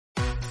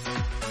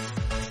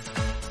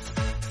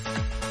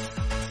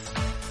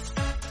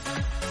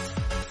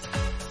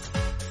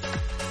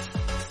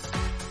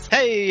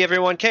Hey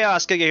everyone,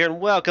 Chaos Giga here,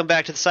 and welcome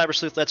back to the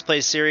Cybersleuth Let's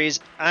Play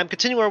series. I'm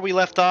continuing where we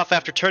left off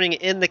after turning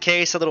in the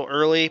case a little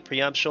early,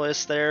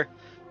 presumptuous there.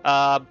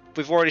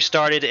 We've already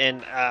started,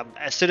 and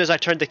as soon as I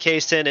turned the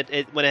case in,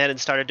 it went ahead and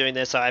started doing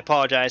this. So I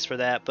apologize for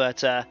that,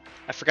 but I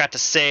forgot to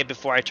save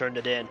before I turned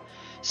it in.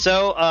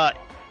 So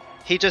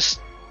he just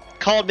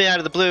called me out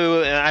of the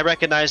blue, and I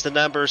recognized the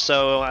number,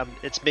 so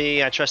it's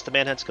me. I trust the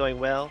manhunt's going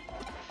well.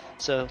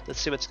 So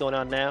let's see what's going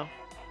on now.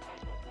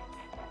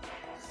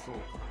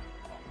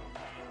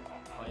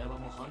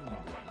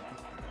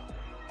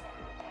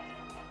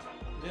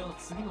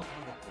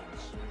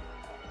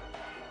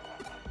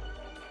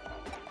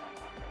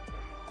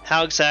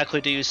 How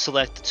exactly do you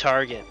select the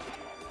target?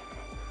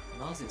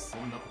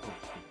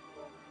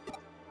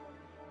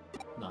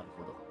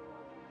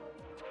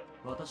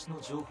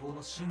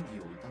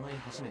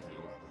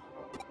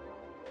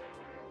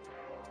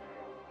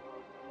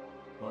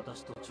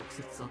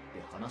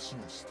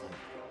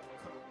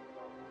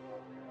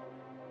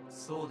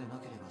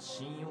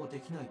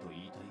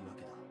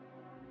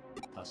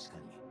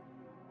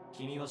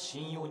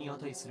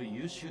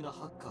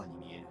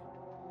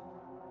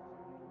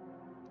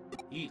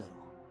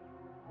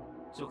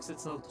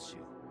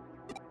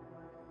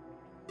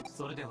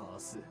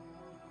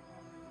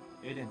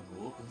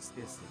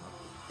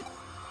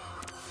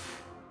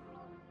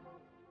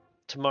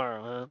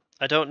 Tomorrow, huh?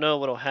 I don't know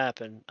what'll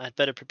happen. I'd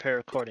better prepare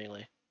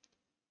accordingly.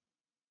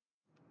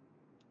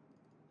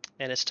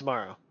 And it's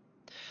tomorrow.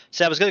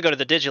 See, I was gonna go to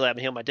the Digilab and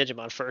heal my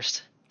Digimon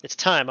first. It's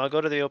time. I'll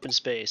go to the open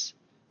space.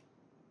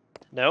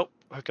 Nope.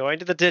 We're going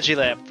to the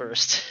Digilab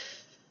first.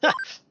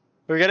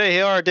 We're gonna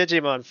heal our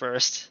Digimon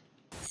first.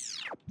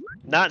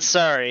 Not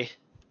sorry.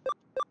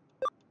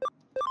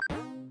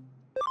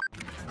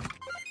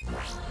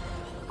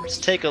 Let's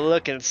take a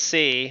look and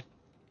see.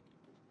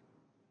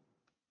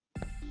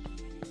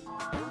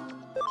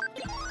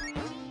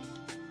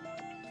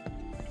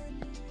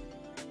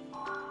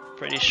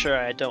 Pretty sure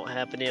I don't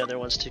have any other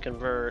ones to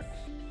convert.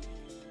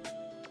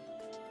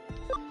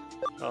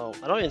 Oh,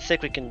 I don't even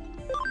think we can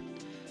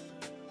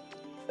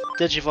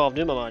Digivolve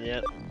Numamon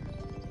yet.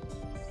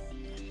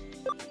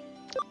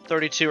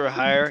 32 or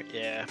higher?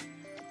 Yeah.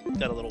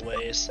 Got a little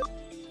ways.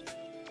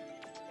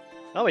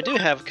 Oh, we do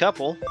have a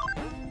couple.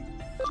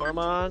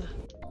 Cormon.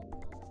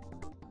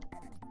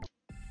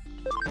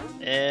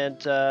 And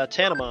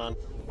Tanamon.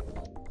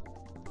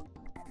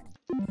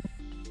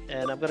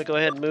 And I'm going to go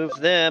ahead and move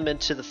them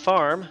into the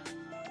farm.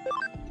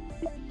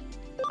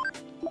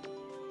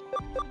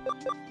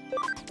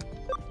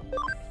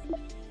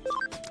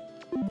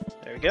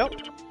 There we go.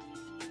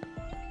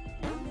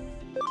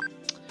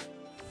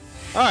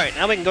 Alright,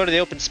 now we can go to the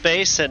open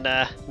space and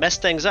mess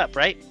things up,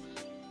 right?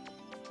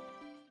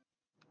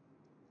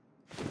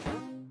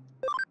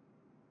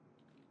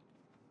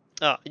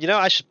 Oh, you know,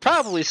 I should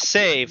probably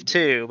save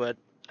too, but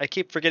I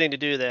keep forgetting to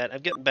do that. I'm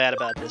getting bad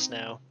about this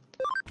now.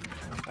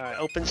 Alright,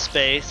 open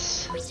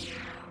space.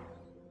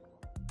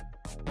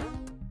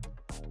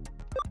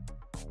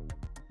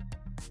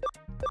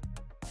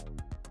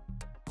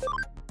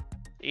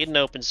 Eat an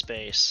open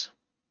space.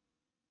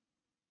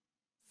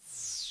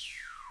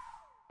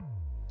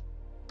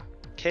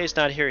 Kay's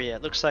not here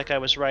yet. Looks like I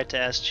was right to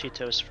ask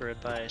Cheetos for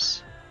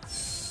advice.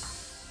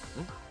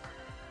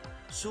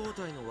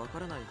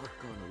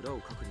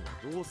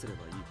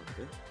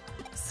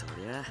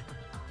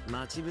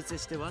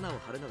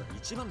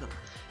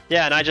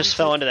 Yeah, and I just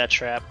fell into that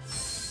trap.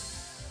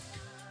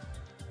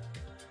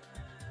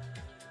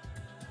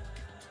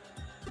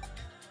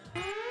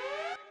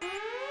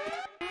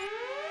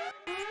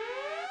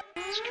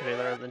 Security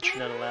alert of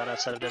internet allowed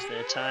outside of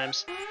designated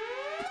times.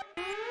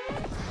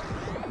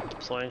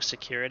 Deploying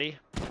security.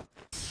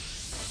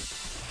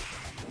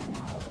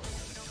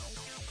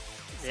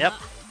 Yep.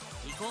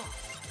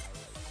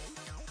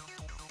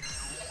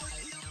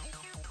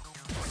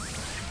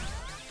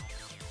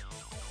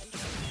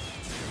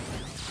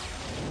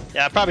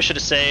 Yeah, I probably should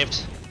have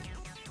saved.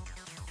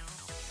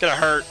 Gonna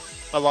hurt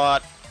a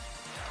lot.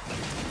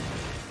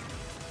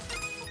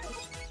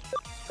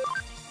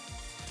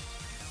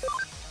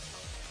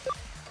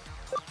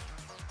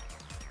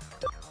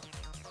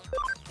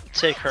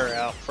 Take her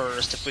out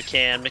first if we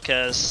can,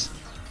 because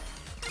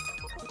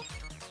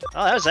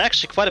oh, that was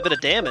actually quite a bit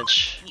of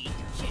damage.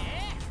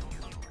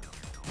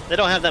 They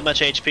don't have that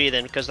much HP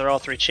then, because they're all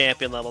 3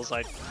 champion levels,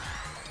 like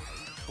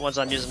the ones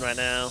I'm using right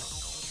now.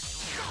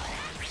 It's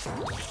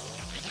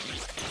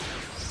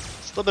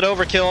a little bit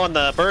overkill on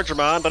the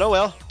Birdramon, but oh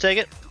well, take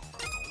it.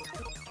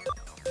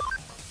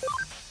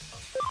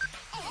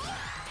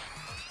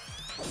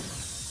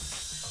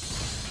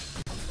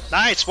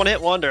 Nice,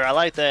 one-hit wonder, I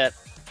like that.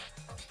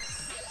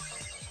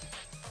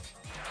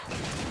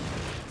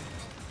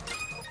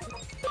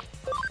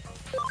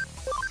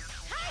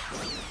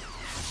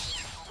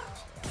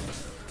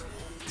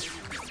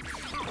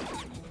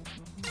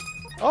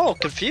 Oh,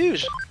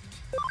 confused.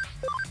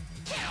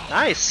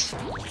 Nice.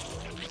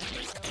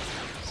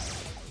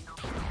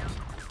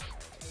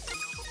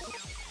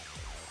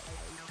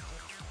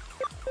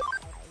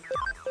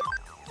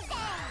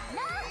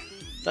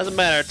 Doesn't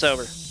matter, it's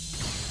over.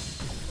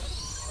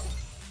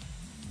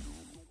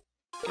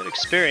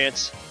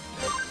 experience.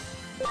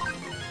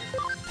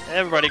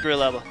 Everybody grew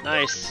level.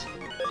 Nice.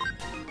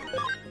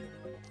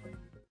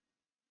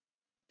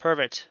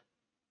 Perfect.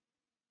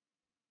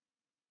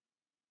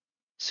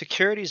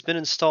 Security's been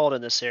installed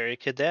in this area.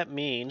 Could that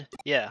mean...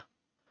 Yeah.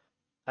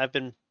 I've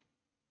been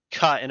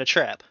caught in a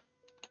trap.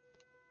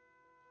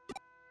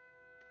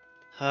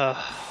 いや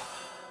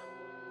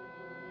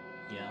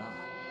あ、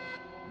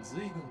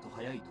随分と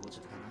早い到着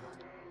だな。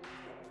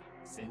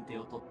先手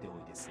を取ってお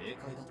いて正解だ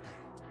ったよ。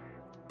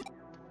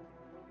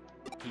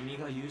君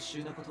が優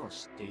秀なことは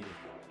知っている。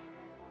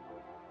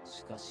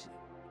しかし、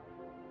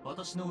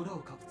私の裏を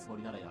かくつも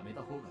りならやめ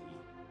た方がいい。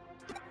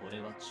こ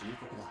れは忠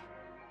告だ。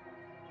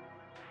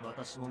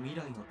私も未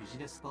来のビジ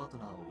ネスパート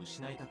ナーを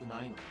失いたく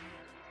ないのだね。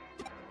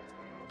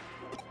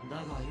だ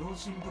が用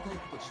心深い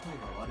こと自体は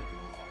悪くな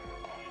い。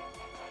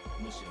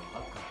むしろハ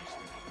ッカーとし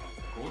て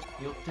こ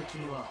うよって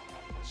君は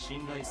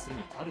信頼する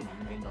に足る人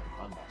間だと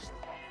判断した。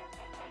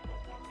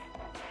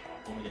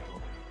おめでとう。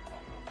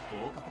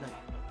合格だよ。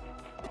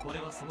これ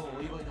はそのお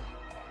祝いだ。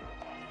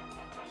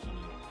君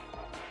を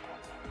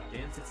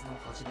伝説の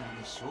始まり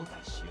に招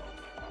待しよう。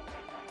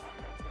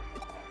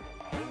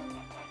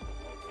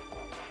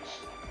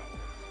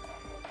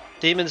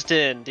Demon's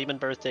Den, Demon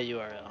Birthday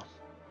URL.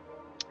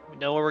 We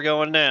know where we're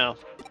going now.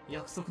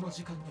 約束の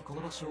時間にこ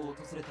の場所を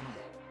訪れたまで。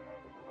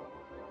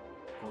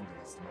今度は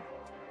その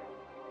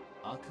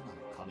悪魔の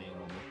仮面を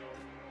持っ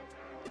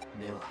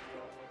て。では、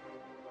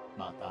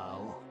また会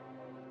おう。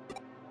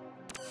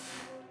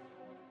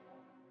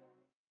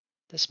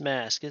This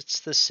mask, it's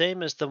the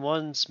same as the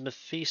ones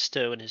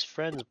Mephisto and his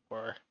friends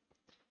wore.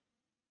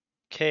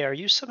 Okay, are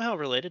you somehow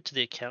related to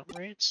the accountant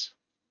rates?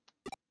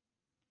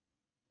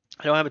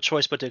 I don't have a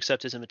choice but to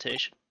accept his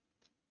invitation.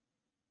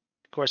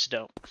 Of course I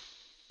don't.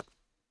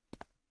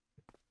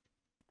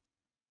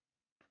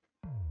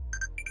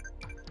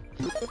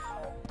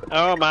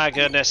 Oh my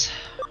goodness.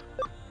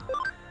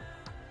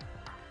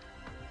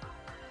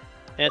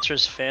 Answer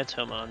is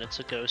Phantomon. It's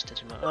a ghost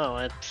Digimon.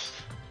 Oh,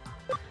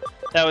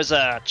 that was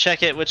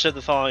check it. Which of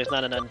the following is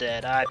not an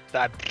undead? I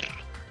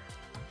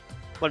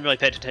wasn't really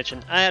paying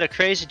attention. I had a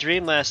crazy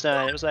dream last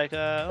night. It was like,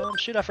 oh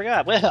shoot, I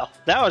forgot. Well,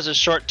 that was a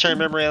short-term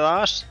memory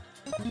loss.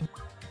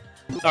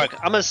 Alright,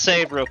 I'm gonna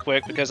save real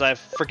quick because I've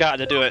forgotten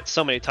to do it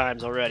so many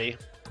times already.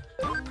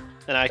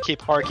 And I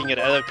keep harking at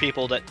other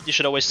people that you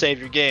should always save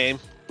your game.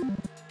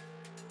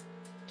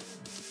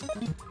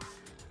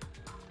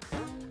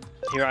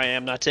 Here I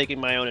am, not taking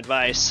my own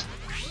advice.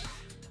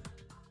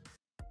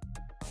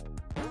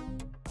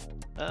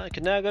 I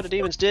can now go to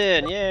Demon's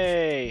Den,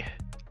 yay!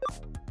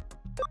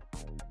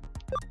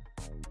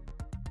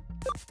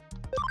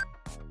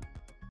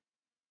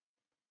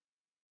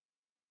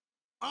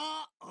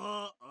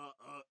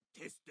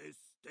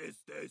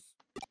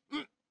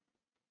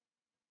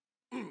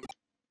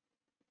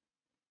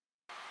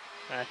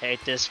 I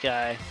hate this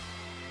guy.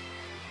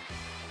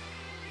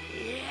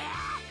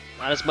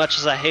 Not as much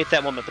as I hate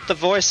that woman, but the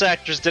voice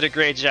actors did a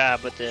great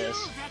job with this.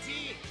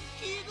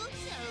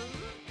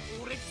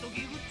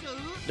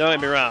 Don't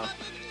get me wrong.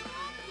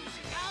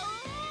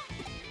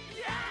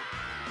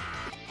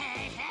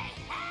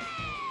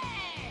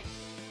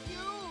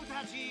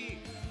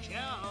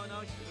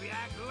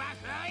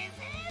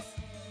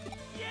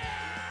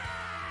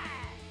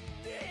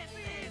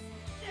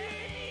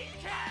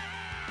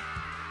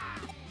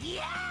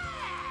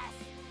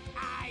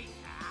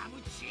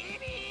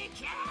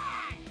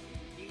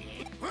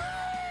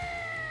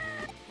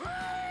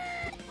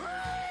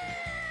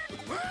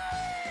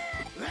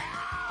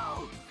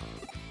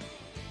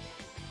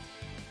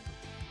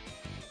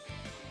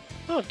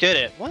 I don't get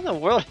it. What in the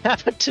world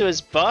happened to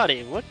his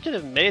body? What could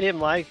have made him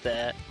like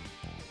that?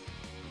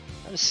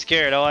 I'm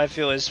scared. All I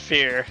feel is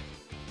fear.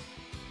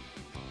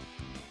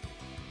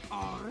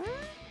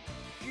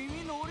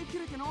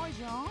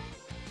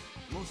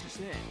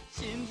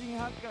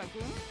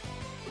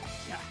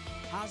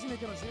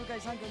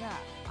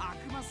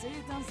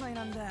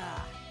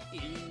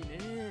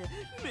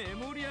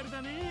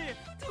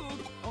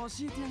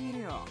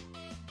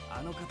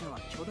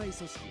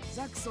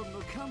 Zaxon の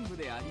幹部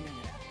でありなが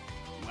ら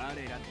我ら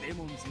デ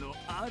モンズの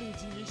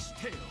主にし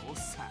てお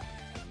さ。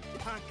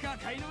ハッカ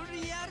ー界の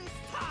リアルス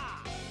タ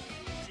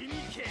ー。ジミ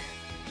ーケン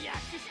略し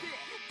て。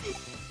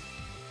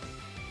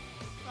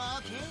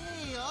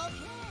Okay, okay.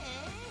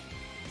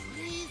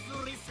 Please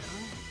listen,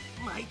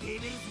 my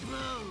Devil's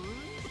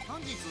Bone.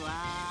 本日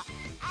は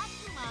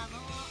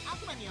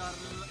悪魔による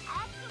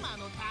悪魔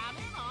のた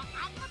めの悪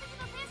魔的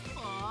なフェスティ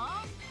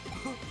バル。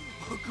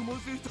悪魔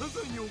生誕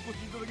祭にお越し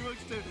いただきまし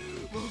て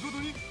誠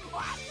に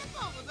ありが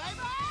とうござい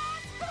ます。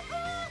俺っ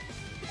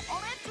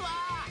ちは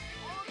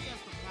オーディエン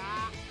スとか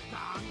ガ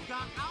ン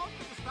ガン煽っ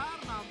てくスタイ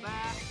ルなんで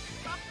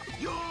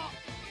よっ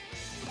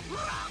ブ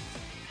ラッ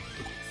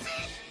シ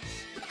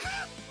ックメ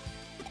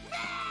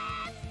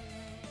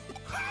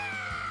ン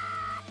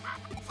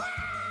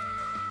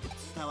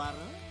伝わる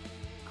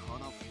こ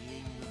のフィーリ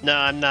ング。 No,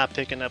 I'm not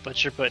picking up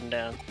what you're putting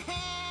down.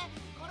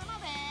 これま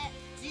で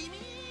地味に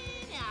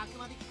悪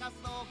魔的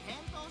活動を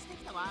検討して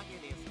きたわけ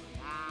です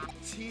が、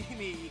地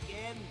味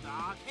ケン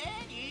だけ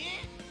に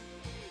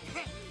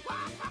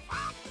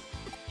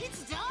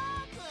It's joke!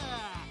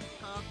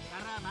 こっか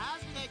らマ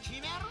ジで決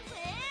めるぜ。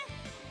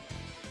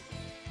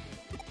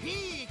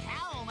いい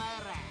かお前ら。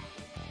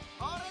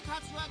俺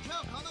たちは今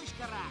日この日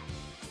から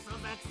クソザ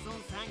クソン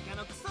参加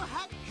のクソ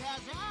ハッカ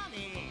ーじゃね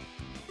え。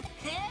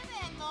平面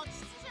の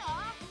秩序ク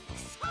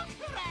ソ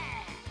くれ。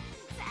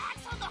ザ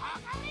クソンの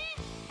他に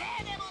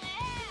へでもね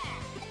え。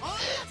俺た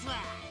ちは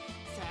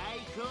最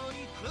高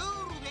にク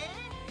ールで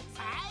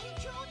最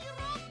強にロ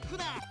ック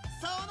だ。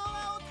その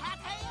名をた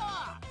たえよ。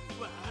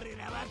我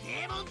らは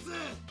デモンズ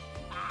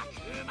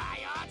悪魔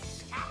よ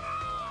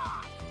力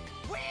を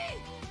We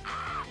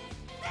are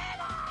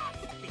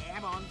デ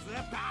モンズ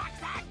爆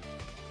弾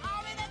お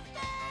めでと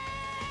う。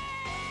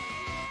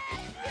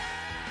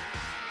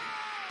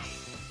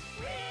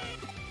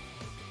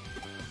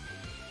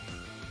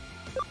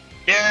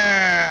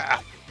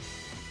Yeah!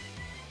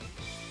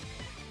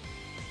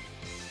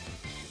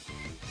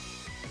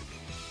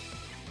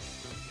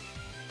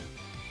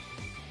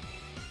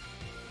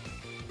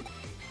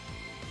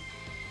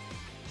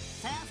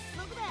 早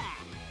速だ。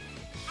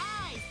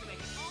愛すべき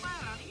お前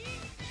らに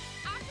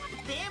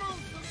デモン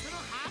ズとしての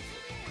初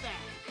任務だ。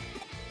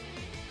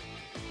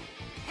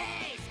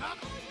ヘイそ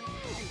この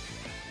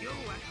ユウ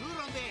はクー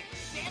ロンで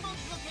デモン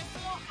ズの決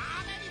戦を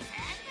派手に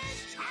宣伝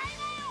しちゃい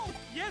なよ。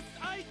 Yes,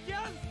 I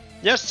can!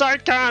 Yes, I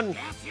can!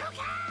 Yes, you can!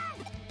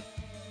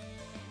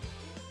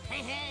 ヘ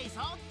イヘイそ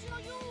っちの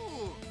ユ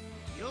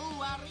ウ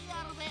はリ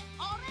アルで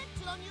オレン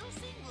ジのニュー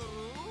シング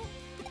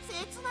ル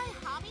切ない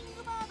ハミン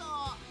グバード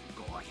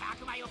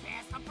500枚をベ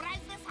ストプライ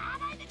ズでさ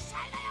ばいてきち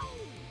ゃいなよ。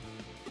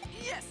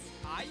 Yes,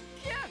 I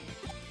can!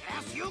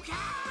 Yes, you can!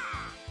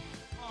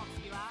 お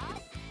次は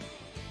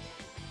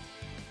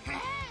ヘイ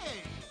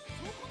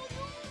そこの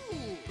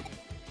ユウ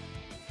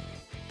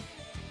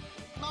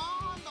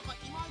なんだかい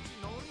まいち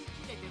乗り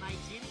切れてない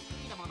地味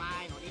でも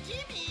ないのに地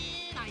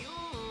味なユウ。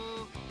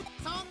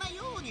そんな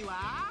ユウに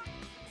は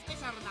スペ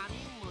シャルな任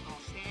務と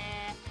してち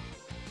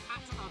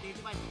ょっとデ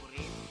ジバイスくれ。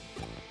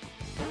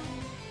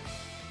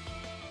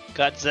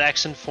 Got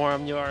Zaxon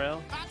forum URL.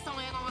 ザクソ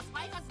ンへのス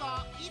パイ活動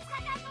5日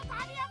間の旅を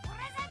プ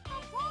レゼント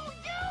for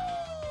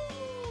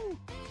you。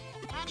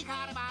 何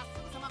かあれば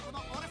すぐさまこの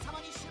俺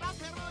様に知ら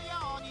せるよ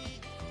う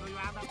にという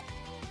案だ。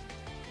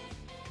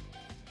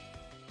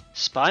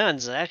 Spy on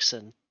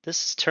Zaxon.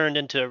 This has turned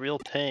into a real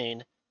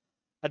pain.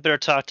 I'd better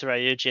talk to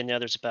Ryuji and the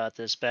others about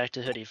this. Back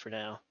to Hoodie for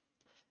now.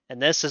 And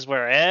this is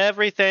where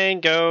everything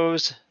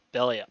goes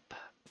belly up.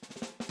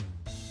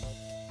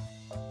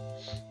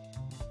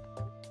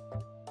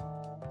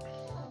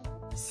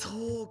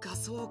 そうか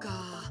そうか。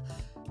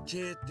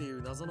 K ってい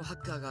う謎のハ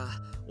ッカーが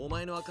お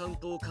前のアカウン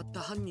トを買っ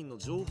た犯人の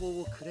情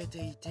報をくれ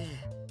ていて、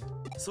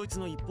そいつ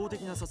の一方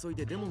的な誘い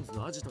でデモンズ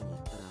のアジトに行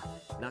った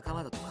ら仲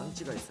間だと勘違い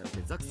され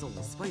てザクソン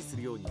をスパイす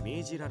るように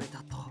命じられた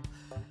と。は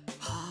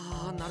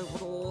あ、なるほ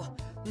ど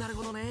なる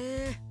ほど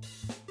ね。っ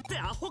て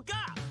アホ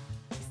か。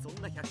そん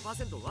な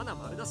 100% 罠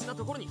丸出しな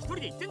ところに一人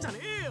で行ってんじゃね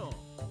えよ。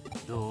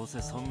どう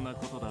せそんな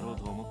ことだろう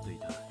と思ってい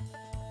た。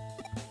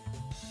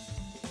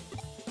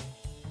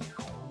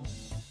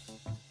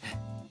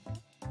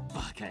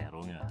バカ野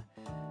郎が。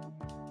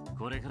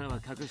これからは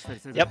隠したり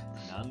せず、Yep.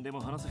 何でも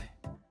話せ。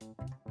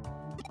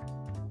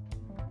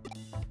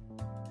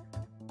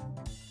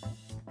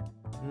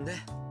で、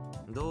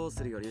どう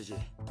するよリュウジ。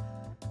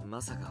ま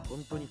さか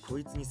本当にこ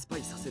いつにスパ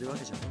イさせるわ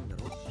けじゃないんだ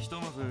ろ。ひ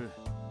とまず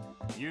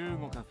ユー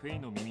ゴかフェイ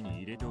の耳に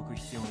入れておく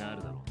必要があ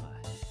るだろうな。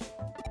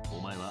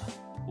お前は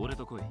俺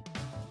と来い。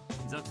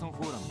ザクソン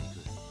フォーラムに行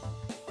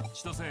く。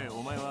千歳、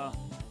お前は。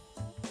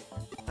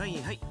はい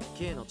はい、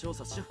 K の調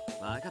査っしょ。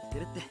分かって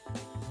るって。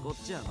こ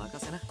っちは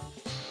任せな。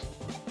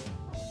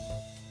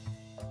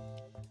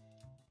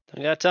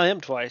 I gotta tell him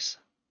twice.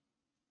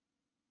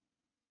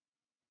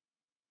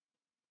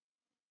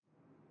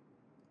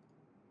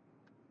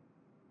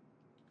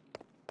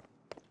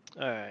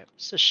 Alright,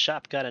 what's this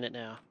shop got in it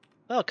now?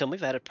 Welcome,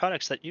 we've added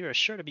products that you are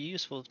sure to be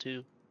useful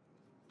to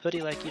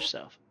hoodie like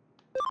yourself.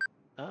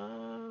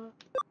 Do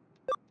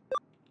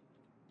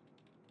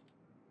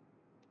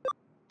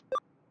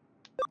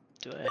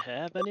I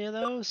have any of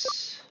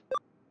those?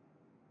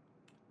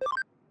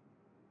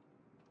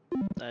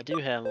 I do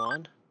have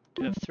one.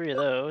 Do have 3 of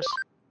those.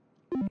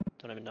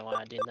 Don't even know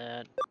why I did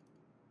that.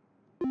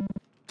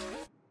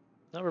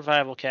 No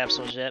revival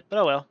capsules yet, but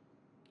oh well.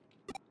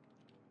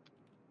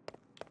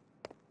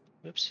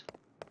 Oops.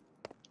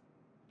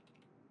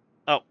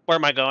 Oh, where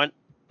am I going?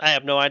 I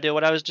have no idea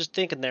what I was just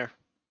thinking there.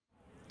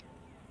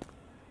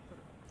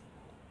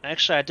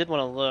 Actually, I did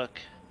want to look.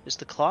 Is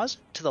the closet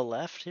to the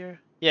left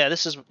here? Yeah,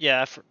 this is...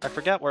 Yeah, I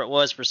forgot where it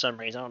was for some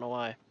reason. I don't know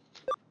why.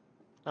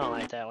 I don't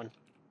like that one.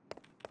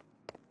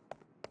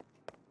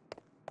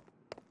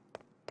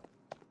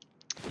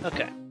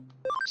 Okay.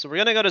 So we're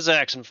gonna go to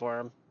Zaxon for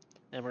him.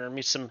 And we're gonna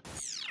meet some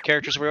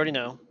characters we already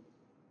know.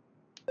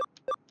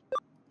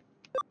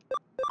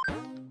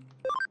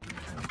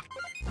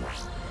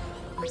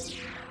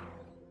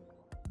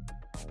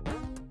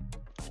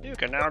 You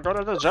can now go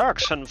to the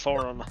Zaxon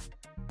forum.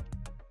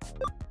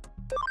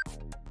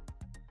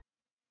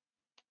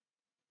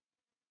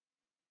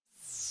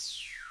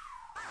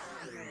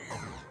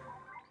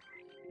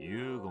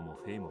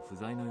 フェイも不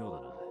在のよう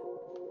だな。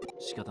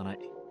仕方ない。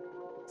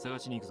探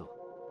しに行くぞ。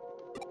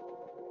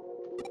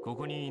こ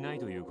こにいない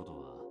ということ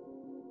は、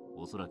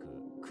おそらく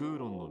クー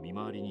ロンの見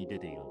回りに出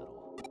ているんだ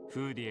ろう。フ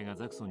ーディエが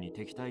ザクソンに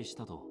敵対し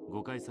たと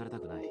誤解された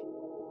くない。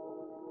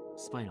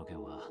スパイの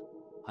件は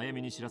早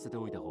めに知らせて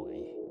おいた方がい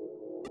い。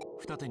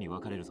二手に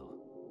分かれるぞ。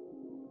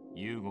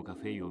ユーゴか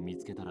フェイを見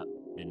つけたら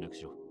連絡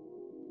しろ。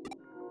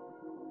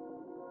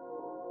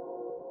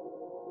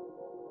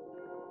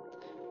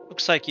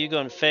Looks like Hugo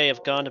and Faye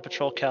have gone to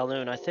patrol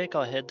Kowloon. I think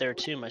I'll head there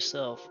too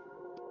myself.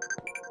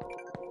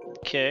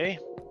 Okay.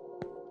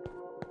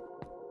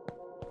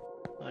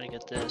 How do you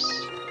get this?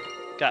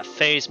 Got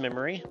Faye's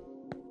memory.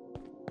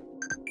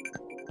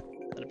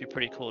 That'd be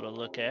pretty cool to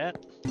look at.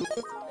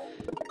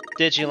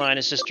 Digiline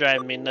is just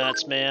driving me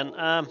nuts, man.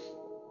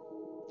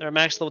 They're a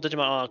max level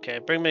Digimon. Oh, okay.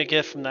 Bring me a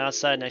gift from the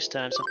outside next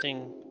time.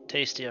 Something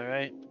tasty,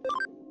 alright?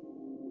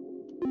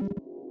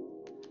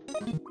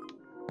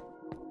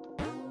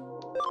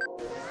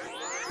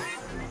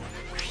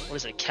 What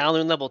is it?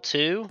 Kowloon level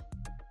 2?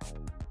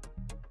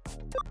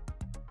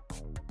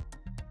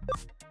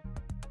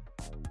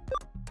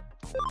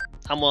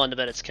 I'm willing to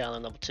bet it's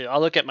Kowloon level 2.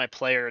 I'll look at my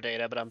player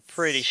data, but I'm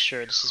pretty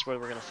sure this is where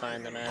we're going to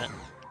find them at.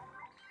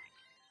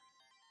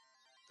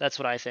 That's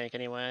what I think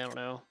anyway, I don't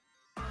know.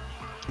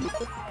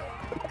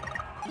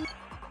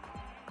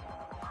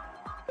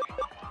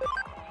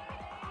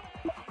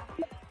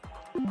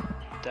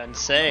 Doesn't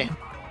say.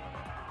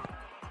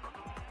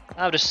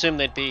 I would assume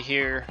they'd be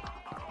here,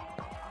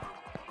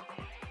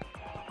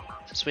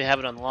 since we have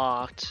it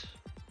unlocked.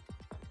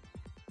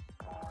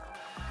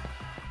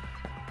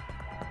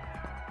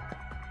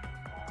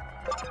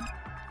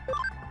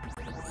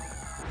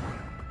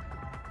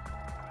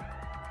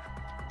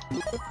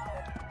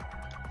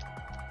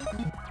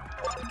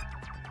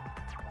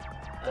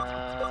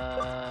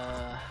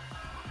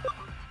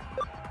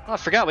 Oh, I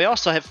forgot we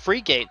also have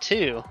Free Gate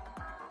too.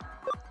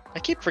 I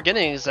keep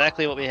forgetting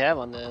exactly what we have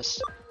on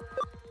this.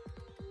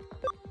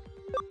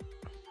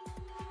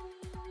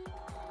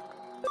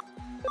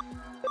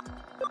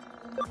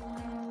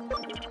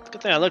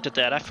 Good thing I looked at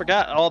that. I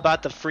forgot all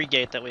about the Free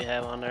Gate that we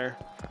have on there.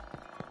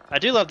 I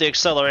do love the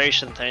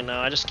acceleration thing though.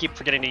 I just keep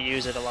forgetting to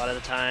use it a lot of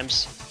the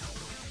times.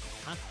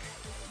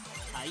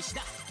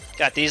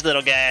 Got these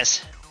little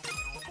guys.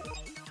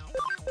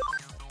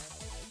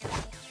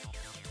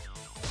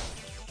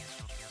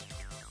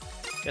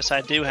 Guess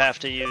I do have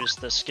to use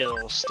the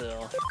skills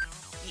still.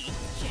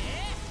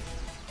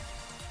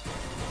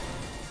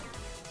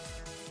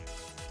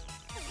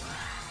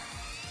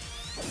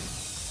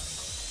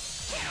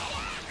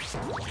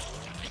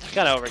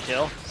 Kinda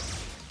overkill.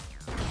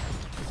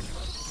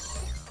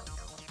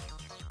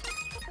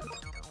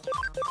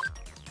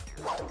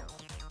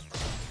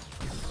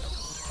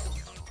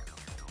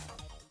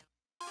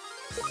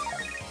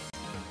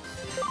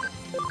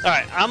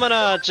 Alright, I'm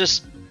gonna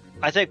just,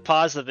 I think,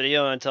 pause the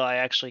video until I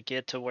actually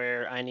get to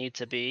where I need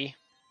to be.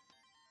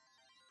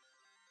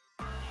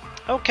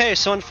 Okay,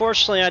 so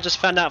unfortunately I just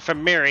found out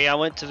from Mary. I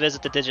went to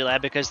visit the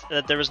Digilab because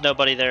there was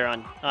nobody there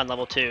on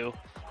level 2.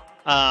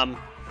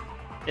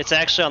 It's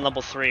actually on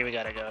level 3 we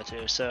gotta go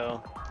to,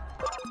 so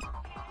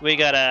we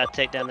gotta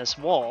take down this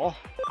wall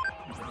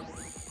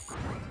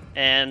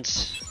and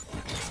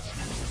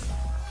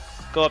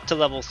go up to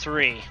level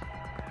 3.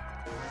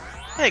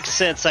 Makes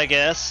sense, I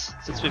guess,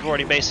 since we've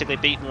already basically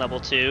beaten level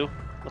 2.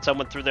 Once I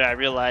went through there, I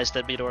realized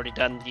that we'd already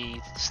done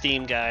the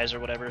Steam guys or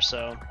whatever,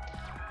 so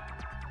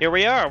here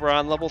we are. We're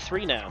on level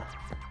 3 now.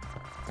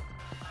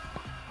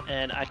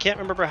 And I can't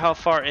remember how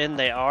far in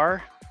they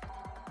are.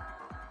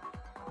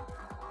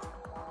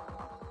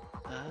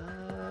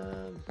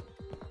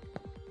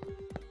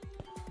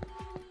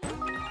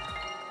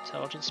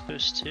 Intelligence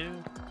boost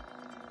 2.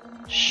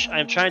 Shh,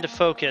 I'm trying to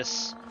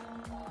focus.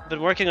 I've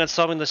been working on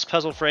solving this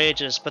puzzle for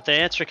ages, but the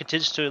answer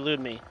continues to elude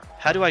me.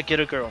 How do I get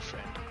a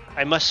girlfriend?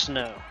 I must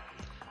know.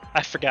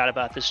 I forgot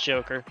about this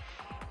joker.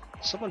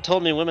 Someone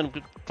told me women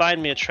would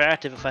find me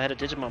attractive if I had a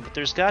Digimon, but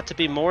there's got to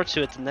be more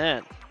to it than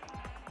that.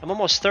 I'm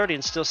almost 30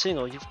 and still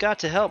single. You've got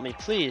to help me,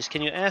 please.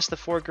 Can you ask the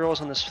 4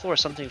 girls on this floor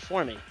something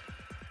for me?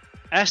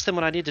 Ask them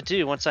what I need to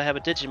do once I have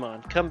a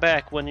Digimon. Come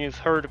back when you've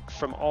heard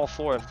from all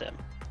 4 of them.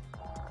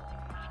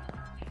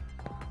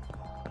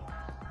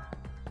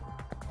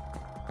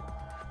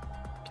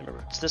 Can't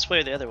remember. It's this way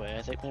or the other way.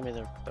 I think maybe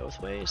they're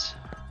both ways.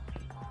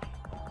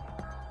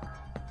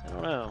 I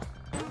don't know.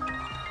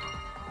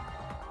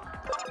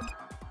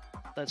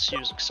 Let's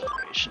use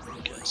acceleration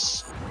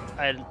because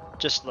I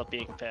just love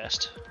being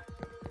fast.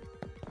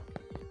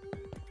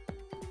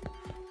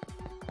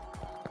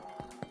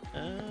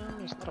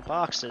 There's a lot of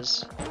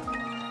boxes. I'm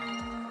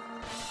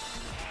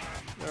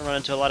gonna run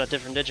into a lot of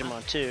different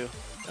Digimon too.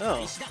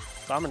 Oh,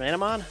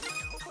 Abominamon?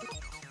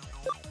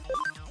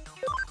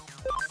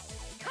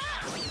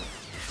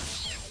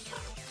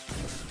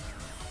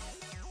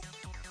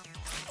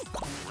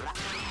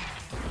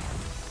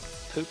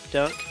 Poop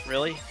dunk,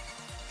 really?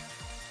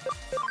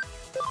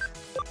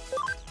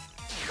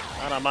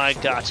 Not on my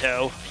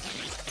gato.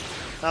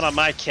 Not on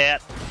my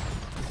cat.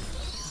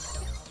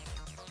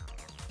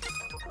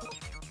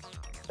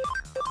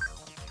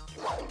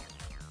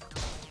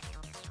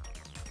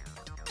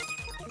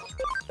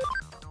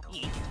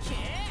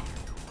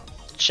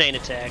 chain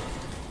attack.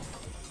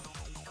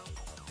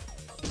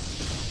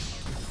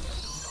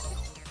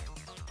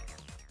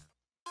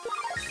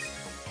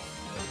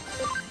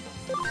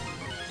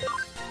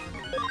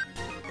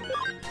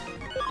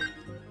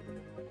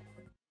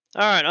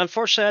 Alright,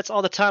 unfortunately that's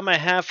all the time I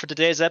have for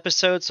today's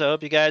episode, so I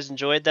hope you guys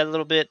enjoyed that a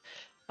little bit.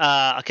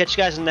 I'll catch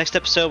you guys in the next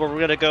episode where we're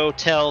going to go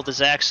tell the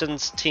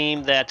Zaxon's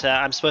team that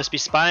I'm supposed to be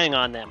spying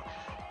on them.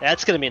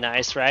 That's going to be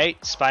nice,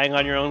 right? Spying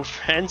on your own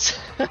friends.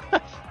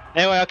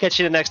 Anyway, I'll catch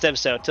you in the next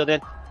episode. Till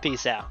then,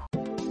 peace out.